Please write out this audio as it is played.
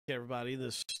Everybody,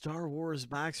 the Star Wars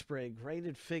box break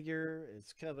graded figure.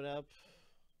 It's coming up,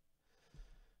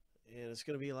 and it's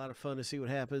going to be a lot of fun to see what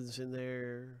happens in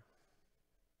there.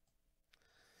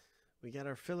 We got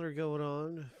our filler going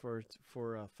on for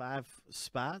 5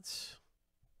 spots,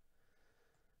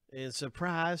 and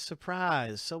surprise,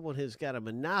 surprise, someone has got a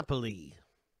Monopoly.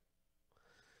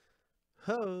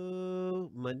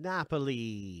 Ho,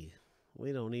 Monopoly.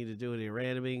 We don't need to do any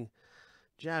randoming.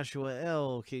 Joshua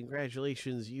L.,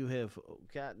 congratulations. You have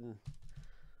gotten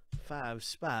 5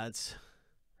 spots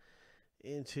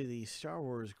into the Star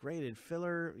Wars graded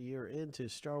filler. You're into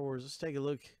Star Wars. Let's take a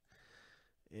look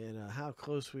at how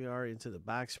close we are into the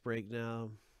box break now.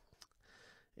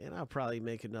 And I'll probably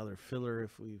make another filler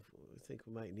if we think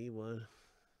we might need one.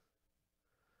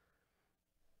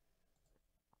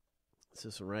 It's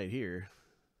this one right here.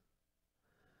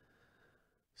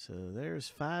 So there's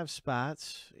 5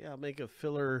 spots. Yeah, I'll make a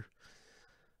filler,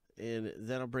 and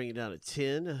that'll bring it down to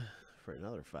 10 for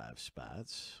another 5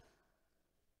 spots.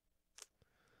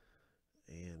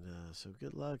 And so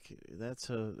good luck.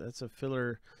 That's a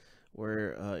filler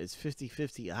where it's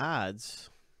 50-50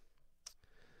 odds.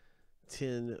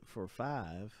 10 for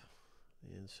 5.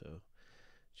 And so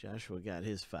Joshua got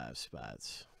his 5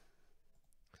 spots.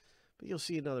 But you'll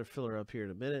see another filler up here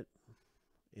in a minute,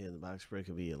 and the box break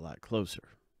will be a lot closer.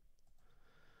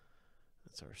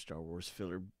 That's our Star Wars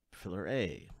filler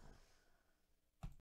A.